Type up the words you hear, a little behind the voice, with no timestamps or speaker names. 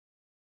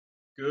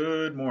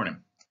Good morning.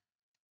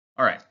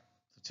 All right,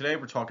 so today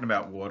we're talking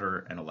about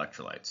water and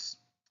electrolytes.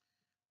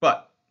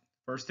 But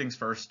first things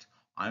first,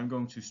 I'm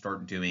going to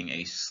start doing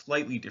a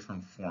slightly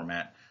different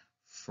format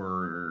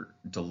for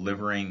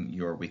delivering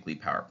your weekly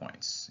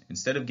PowerPoints.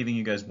 Instead of giving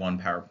you guys one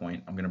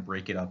PowerPoint, I'm going to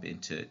break it up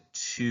into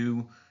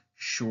two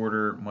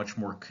shorter, much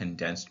more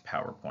condensed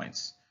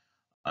PowerPoints.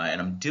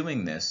 And I'm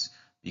doing this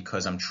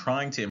because I'm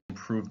trying to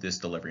improve this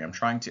delivery. I'm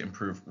trying to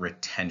improve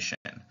retention.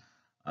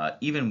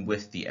 Even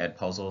with the ed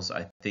puzzles,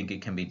 I think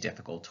it can be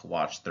difficult to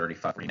watch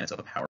 35 minutes of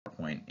a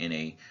PowerPoint in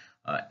a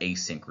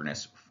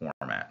asynchronous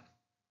format.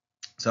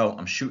 So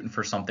I'm shooting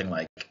for something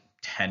like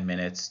 10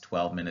 minutes,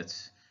 12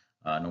 minutes,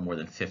 no more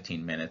than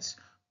 15 minutes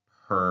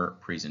per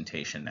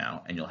presentation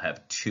now, and you'll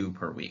have two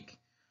per week.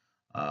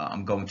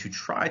 I'm going to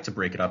try to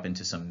break it up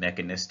into some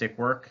mechanistic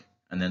work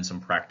and then some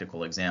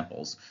practical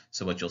examples.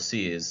 So what you'll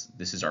see is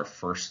this is our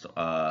first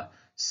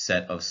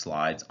set of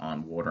slides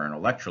on water and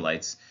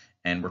electrolytes,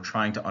 and we're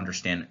trying to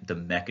understand the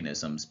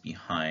mechanisms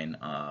behind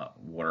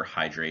water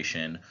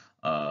hydration,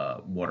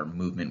 water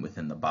movement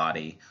within the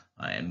body,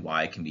 and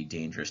why it can be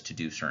dangerous to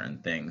do certain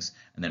things.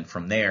 And then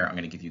from there, I'm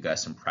going to give you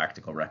guys some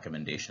practical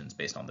recommendations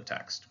based on the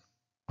text.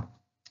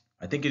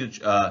 I think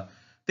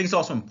it's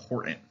also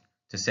important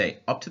to say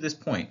up to this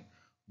point,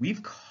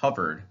 we've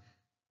covered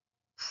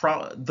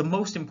the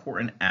most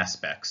important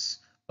aspects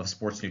of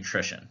sports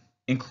nutrition,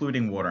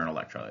 including water and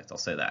electrolytes. I'll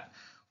say that.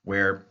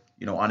 Where,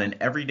 on an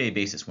everyday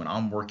basis, when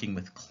I'm working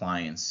with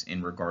clients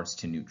in regards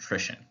to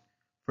nutrition,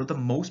 for the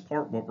most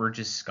part, what we're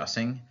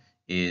discussing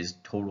is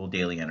total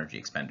daily energy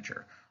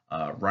expenditure.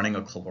 Running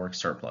a caloric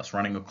surplus,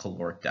 running a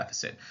caloric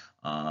deficit,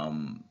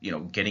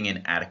 getting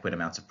in adequate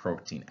amounts of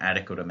protein,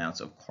 adequate amounts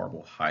of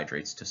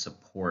carbohydrates to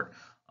support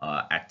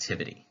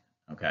activity.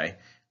 Okay,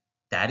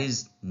 that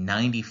is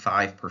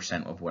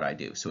 95% of what I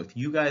do. So if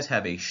you guys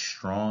have a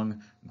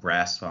strong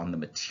grasp on the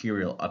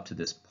material up to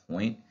this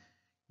point,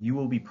 you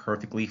will be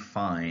perfectly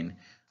fine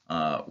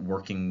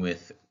working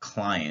with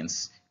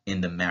clients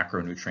in the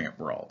macronutrient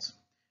world.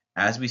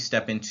 As we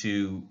step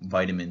into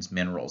vitamins,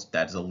 minerals,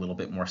 that is a little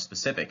bit more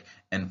specific.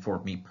 And for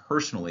me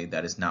personally,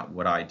 that is not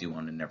what I do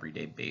on an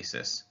everyday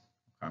basis.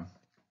 Okay?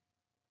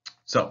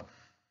 So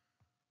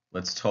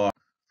let's talk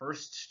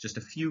first, just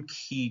a few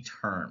key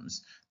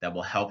terms that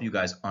will help you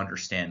guys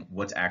understand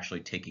what's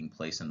actually taking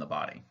place in the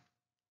body.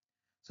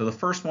 So the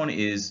first one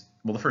is,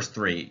 well, the first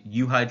three,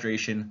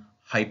 euhydration,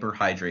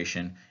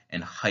 hyperhydration,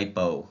 and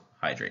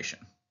hypohydration.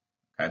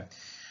 Okay.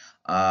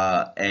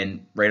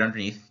 And right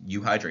underneath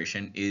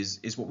euhydration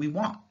is what we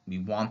want. We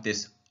want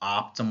this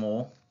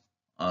optimal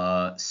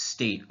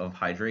state of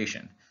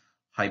hydration.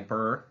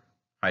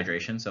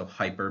 Hyperhydration, so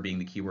hyper being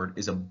the keyword,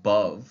 is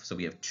above, so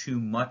we have too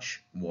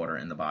much water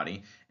in the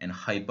body, and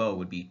hypo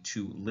would be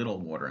too little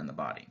water in the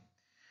body.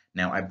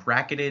 Now I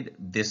bracketed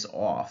this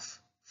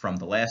off from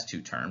the last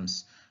two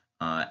terms,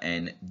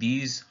 and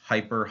these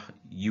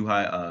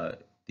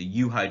the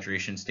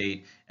euhydration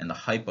state and the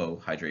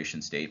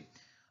hypohydration state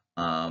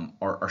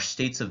are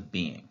states of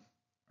being,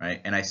 right?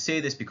 And I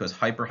say this because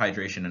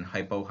hyperhydration and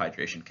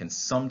hypohydration can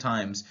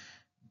sometimes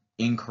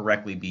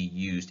incorrectly be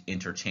used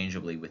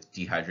interchangeably with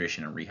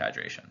dehydration and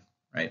rehydration,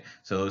 right?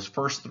 So those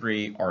first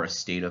three are a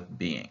state of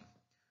being.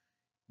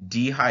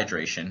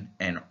 Dehydration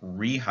and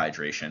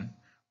rehydration,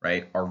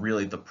 right, are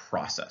really the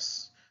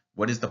process.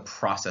 What is the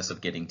process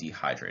of getting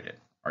dehydrated?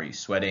 Are you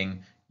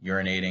sweating,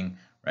 urinating,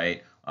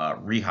 right?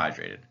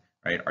 Rehydrated,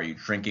 right? Are you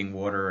drinking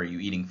water? Are you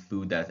eating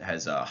food that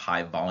has a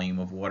high volume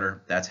of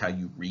water? That's how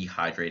you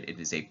rehydrate. It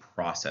is a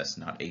process,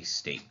 not a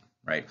state,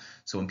 right?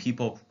 So when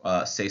people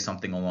say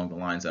something along the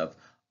lines of,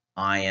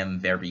 I am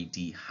very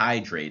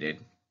dehydrated,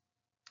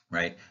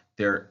 right?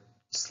 They're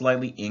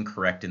slightly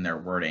incorrect in their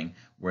wording,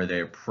 where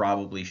they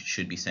probably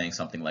should be saying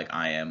something like,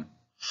 I am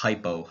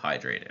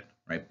hypohydrated,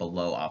 right?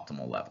 Below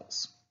optimal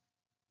levels,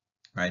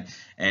 right?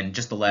 And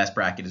just the last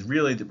bracket is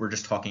really that we're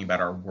just talking about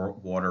our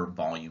water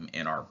volume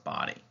in our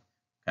body,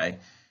 okay?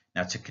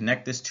 Now to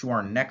connect this to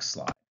our next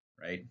slide,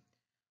 right?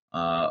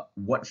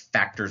 What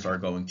factors are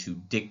going to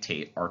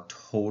dictate our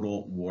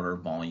total water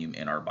volume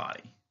in our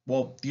body?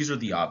 Well, these are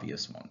the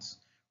obvious ones,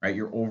 right?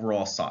 Your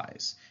overall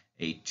size.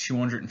 A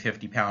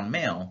 250-pound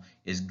male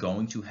is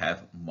going to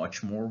have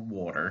much more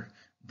water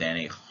than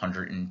a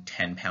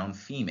 110-pound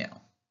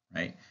female,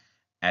 right?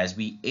 As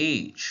we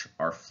age,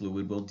 our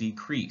fluid will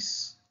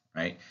decrease,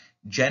 right?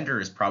 Gender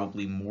is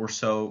probably more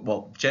so,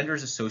 well, gender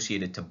is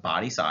associated to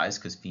body size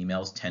because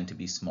females tend to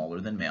be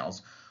smaller than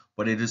males,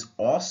 but it is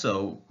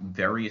also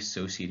very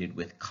associated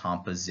with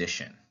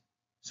composition.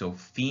 So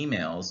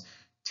females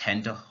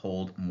tend to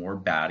hold more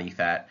body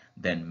fat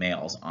than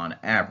males on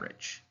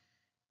average.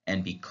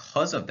 And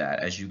because of that,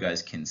 as you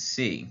guys can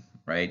see,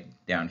 right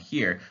down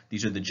here,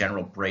 these are the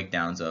general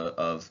breakdowns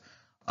of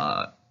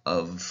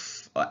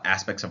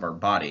aspects of our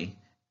body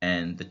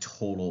and the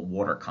total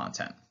water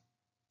content.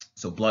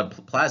 So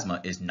blood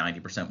plasma is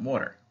 90%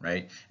 water,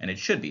 right? And it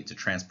should be. It's a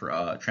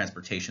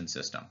transportation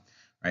system,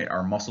 right?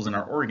 Our muscles and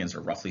our organs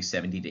are roughly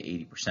 70 to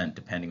 80%,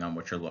 depending on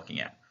what you're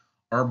looking at.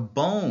 Our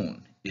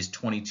bone is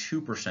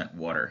 22%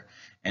 water.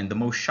 And the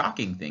most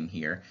shocking thing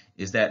here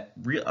is that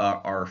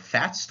our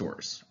fat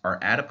stores, our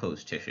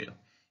adipose tissue,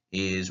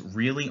 is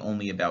really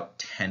only about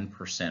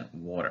 10%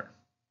 water.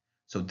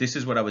 So this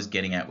is what I was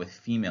getting at with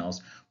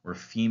females, where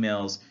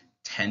females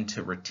tend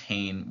to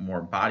retain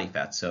more body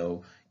fat.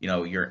 So,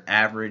 your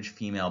average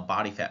female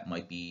body fat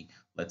might be,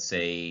 let's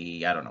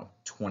say, I don't know,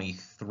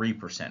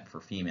 23% for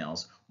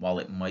females, while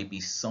it might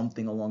be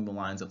something along the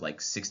lines of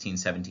like 16,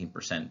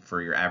 17%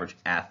 for your average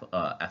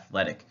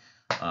athletic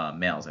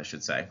males, I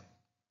should say.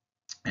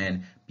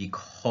 And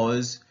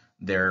because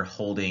they're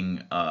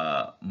holding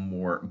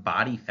more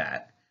body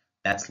fat,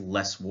 that's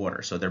less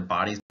water. So their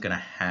body's going to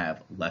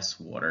have less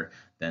water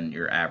than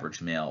your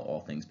average male,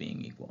 all things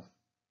being equal.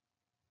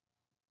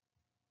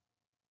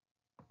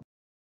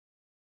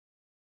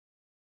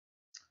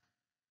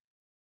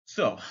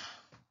 So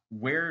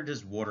where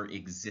does water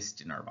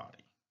exist in our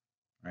body?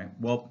 Right?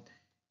 Well,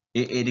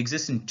 it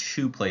exists in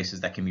two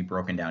places that can be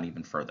broken down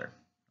even further.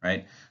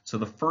 Right? So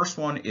the first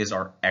one is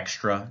our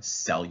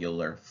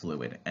extracellular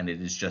fluid, and it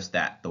is just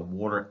that, the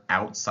water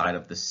outside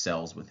of the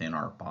cells within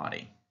our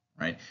body.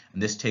 Right?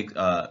 And this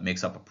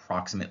makes up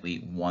approximately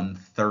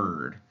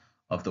 1/3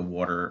 of the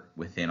water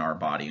within our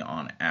body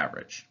on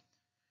average.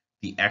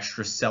 The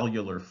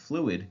extracellular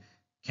fluid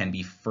can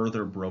be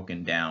further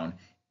broken down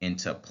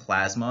into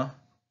plasma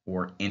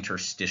or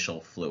interstitial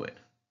fluid.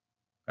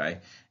 Okay?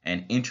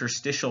 And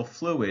interstitial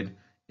fluid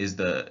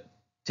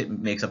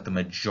makes up the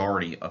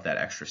majority of that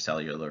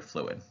extracellular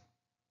fluid.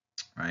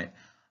 Right?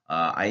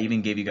 I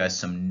even gave you guys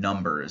some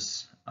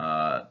numbers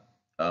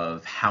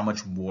of how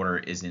much water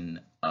is in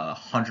a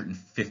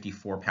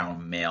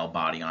 154-pound male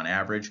body on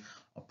average,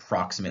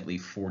 approximately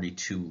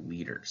 42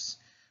 liters.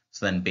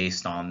 So then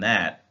based on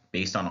that,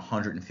 based on a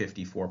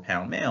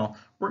 154-pound male,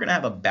 we're going to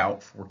have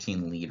about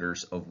 14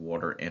 liters of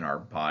water in our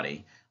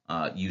body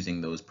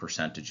using those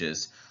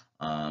percentages.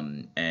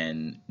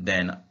 And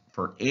then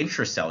for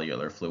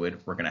intracellular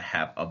fluid, we're going to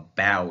have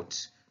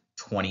about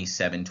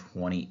 27,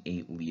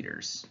 28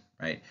 liters.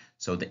 Right?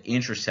 So the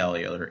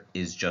intracellular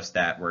is just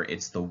that, where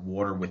it's the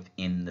water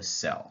within the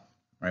cell,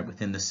 right?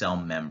 Within the cell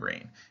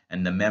membrane.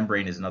 And the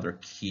membrane is another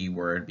key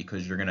word,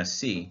 because you're going to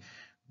see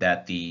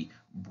that the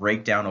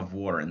breakdown of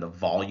water and the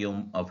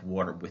volume of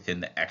water within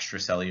the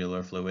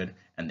extracellular fluid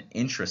and the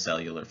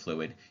intracellular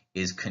fluid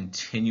is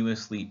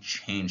continuously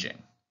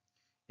changing.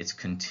 It's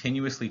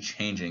continuously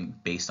changing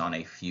based on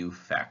a few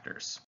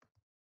factors,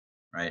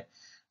 right?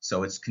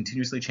 So it's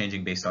continuously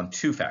changing based on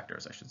two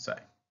factors, I should say: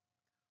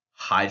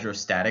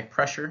 hydrostatic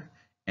pressure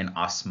and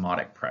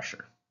osmotic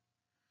pressure.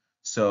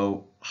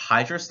 So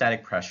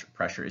hydrostatic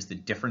pressure is the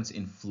difference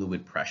in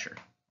fluid pressure.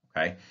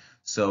 Okay,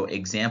 so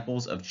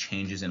examples of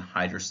changes in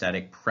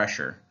hydrostatic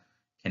pressure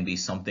can be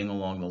something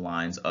along the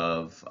lines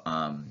of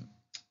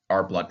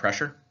our blood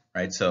pressure,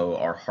 right? So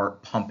our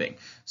heart pumping.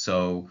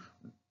 So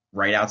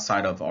right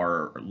outside of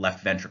our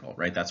left ventricle,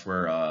 right? That's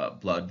where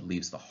blood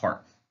leaves the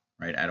heart,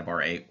 right? Out of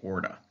our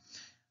aorta.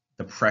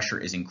 The pressure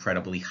is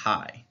incredibly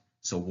high.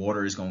 So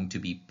water is going to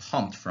be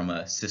pumped from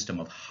a system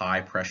of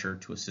high pressure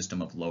to a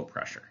system of low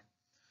pressure.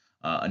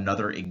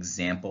 Another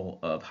example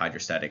of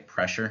hydrostatic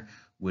pressure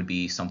would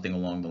be something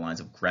along the lines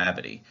of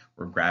gravity,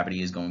 where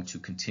gravity is going to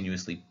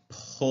continuously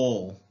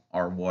pull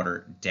our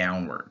water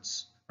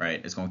downwards, right?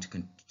 It's going to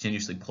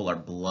continuously pull our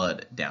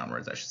blood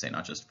downwards, I should say,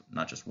 not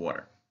just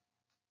water.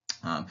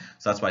 So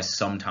that's why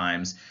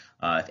sometimes,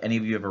 if any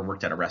of you ever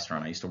worked at a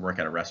restaurant, I used to work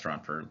at a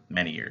restaurant for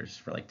many years,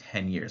 for like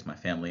 10 years. My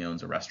family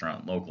owns a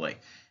restaurant locally.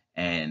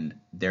 And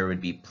there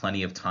would be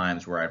plenty of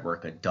times where I'd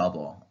work a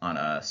double on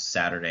a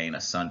Saturday and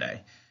a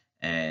Sunday.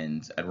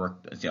 And I'd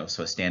work,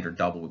 so a standard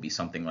double would be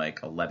something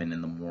like 11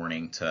 in the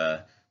morning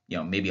to,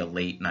 maybe a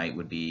late night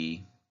would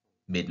be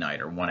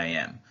midnight or 1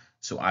 a.m.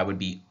 So I would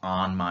be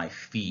on my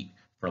feet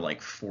for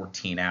like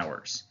 14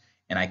 hours.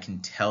 And I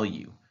can tell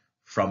you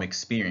from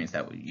experience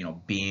that,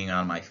 being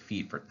on my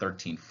feet for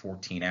 13,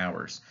 14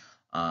 hours,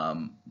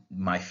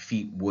 my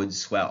feet would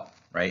swell,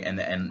 right?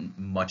 And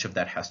much of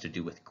that has to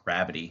do with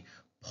gravity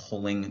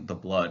pulling the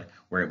blood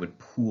where it would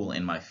pool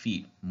in my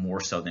feet, more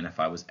so than if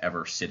I was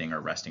ever sitting or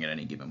resting at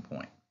any given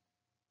point.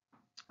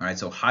 All right,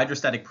 so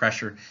hydrostatic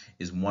pressure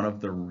is one of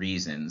the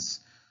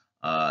reasons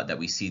that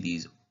we see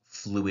these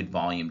fluid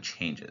volume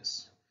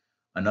changes.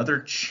 Another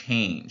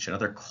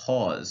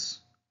cause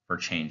for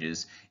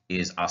changes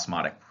is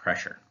osmotic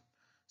pressure.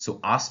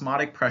 So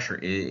osmotic pressure,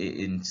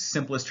 in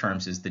simplest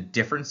terms, is the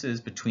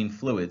differences between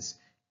fluids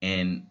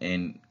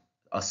in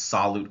a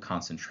solute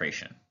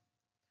concentration.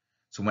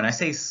 So when I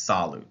say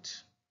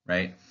solute,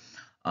 right,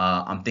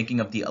 I'm thinking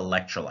of the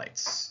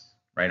electrolytes,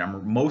 right?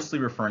 I'm mostly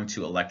referring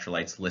to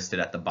electrolytes listed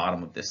at the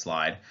bottom of this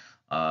slide.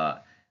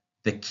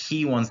 The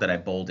key ones that I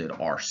bolded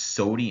are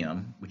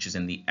sodium, which is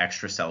in the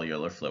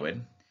extracellular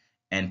fluid,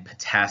 and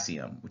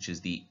potassium, which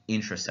is the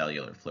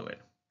intracellular fluid,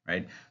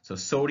 right? So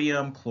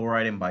sodium,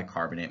 chloride, and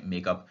bicarbonate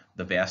make up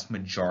the vast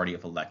majority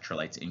of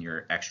electrolytes in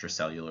your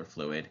extracellular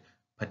fluid.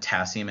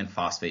 Potassium and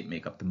phosphate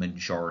make up the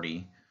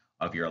majority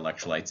of your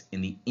electrolytes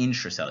in the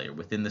intracellular,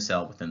 within the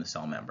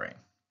cell membrane,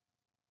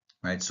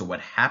 right? So what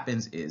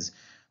happens is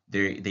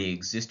they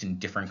exist in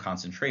different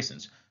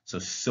concentrations. So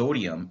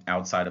sodium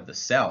outside of the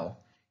cell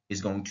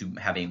is going to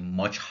have a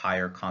much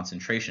higher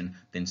concentration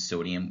than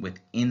sodium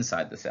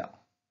inside the cell,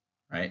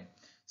 right?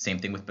 Same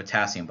thing with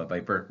potassium, but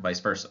vice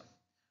versa,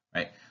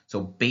 right?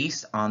 So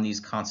based on these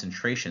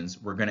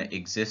concentrations, we're going to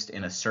exist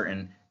in a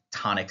certain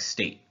tonic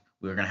state.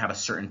 We're going to have a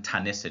certain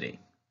tonicity,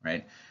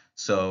 right?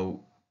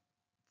 So,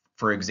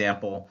 for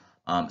example,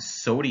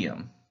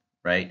 sodium,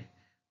 right,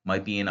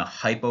 might be in a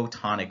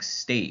hypotonic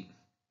state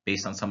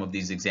based on some of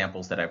these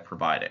examples that I've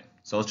provided.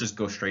 So let's just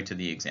go straight to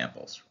the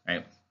examples,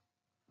 right?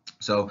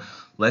 So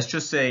let's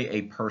just say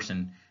a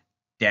person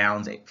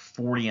downs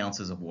 40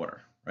 ounces of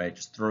water, right?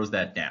 Just throws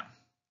that down.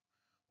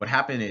 What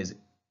happened is,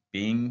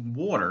 being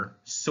water,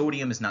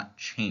 sodium is not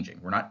changing.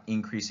 We're not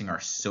increasing our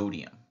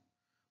sodium.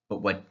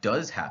 But what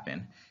does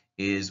happen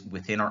is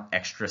within our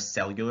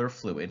extracellular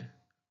fluid,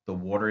 the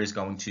water is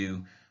going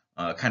to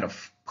kind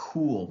of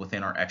pool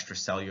within our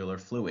extracellular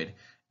fluid,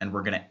 and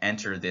we're going to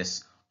enter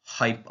this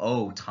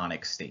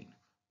hypotonic state.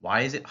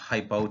 Why is it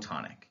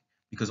hypotonic?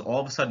 Because all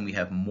of a sudden we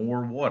have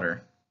more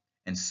water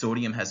and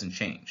sodium hasn't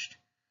changed.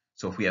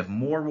 So if we have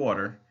more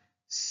water,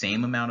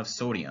 same amount of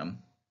sodium,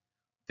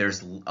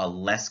 there's a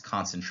less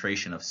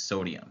concentration of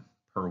sodium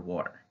per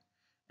water.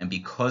 And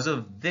because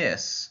of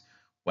this,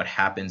 what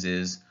happens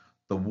is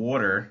the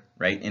water,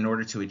 right, in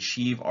order to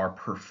achieve our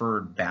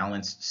preferred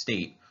balanced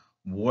state,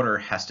 water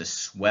has to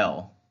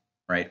swell,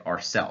 right, our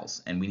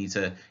cells. And we need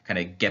to kind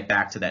of get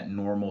back to that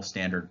normal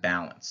standard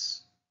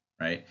balance,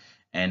 right?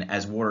 And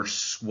as water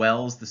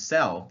swells the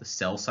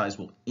cell size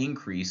will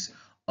increase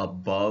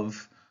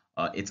above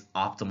its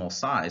optimal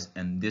size,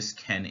 and this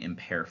can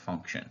impair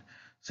function.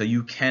 So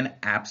you can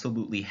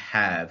absolutely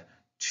have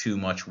too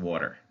much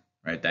water,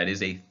 right? That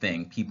is a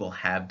thing. People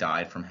have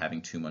died from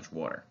having too much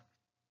water.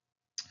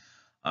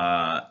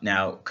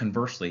 Now,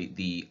 conversely,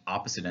 the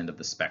opposite end of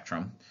the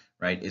spectrum,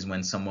 right, is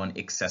when someone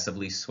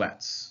excessively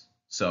sweats.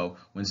 So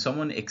when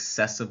someone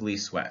excessively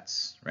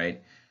sweats,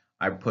 right,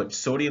 I put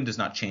sodium does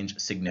not change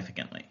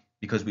significantly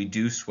because we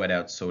do sweat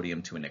out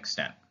sodium to an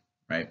extent,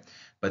 right?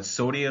 But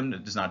sodium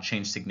does not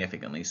change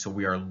significantly, so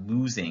we are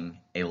losing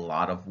a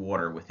lot of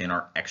water within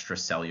our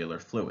extracellular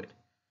fluid.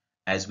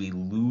 As we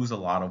lose a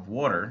lot of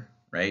water,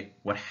 right,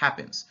 what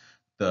happens?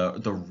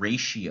 The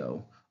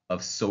ratio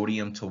of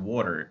sodium to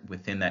water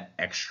within that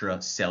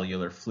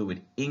extracellular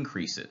fluid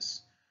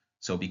increases.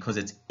 So because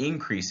it's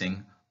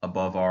increasing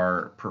above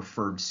our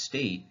preferred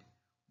state,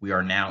 we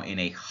are now in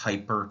a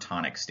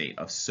hypertonic state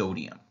of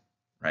sodium,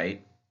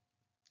 right?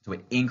 So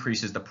it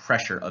increases the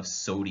pressure of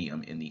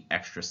sodium in the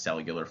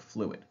extracellular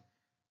fluid.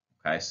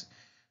 Okay,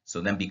 so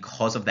then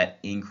because of that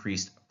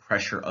increased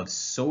pressure of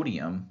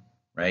sodium,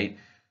 right,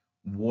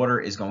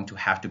 water is going to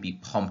have to be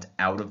pumped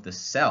out of the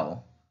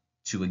cell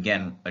to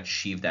again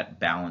achieve that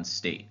balanced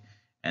state.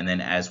 And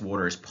then as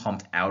water is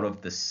pumped out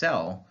of the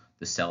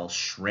cell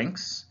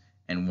shrinks,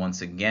 and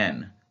once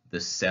again, the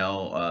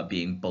cell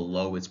being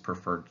below its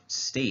preferred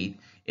state,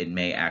 it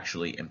may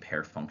actually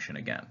impair function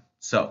again.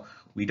 So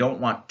we don't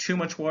want too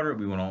much water,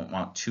 we don't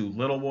want too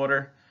little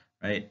water,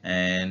 right?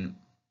 And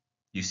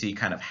you see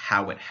kind of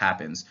how it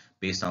happens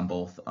based on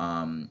both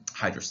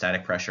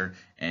hydrostatic pressure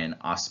and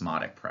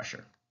osmotic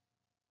pressure,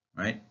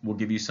 right? I'll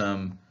give you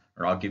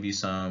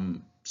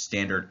some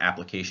standard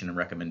application and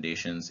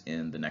recommendations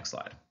in the next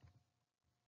slide.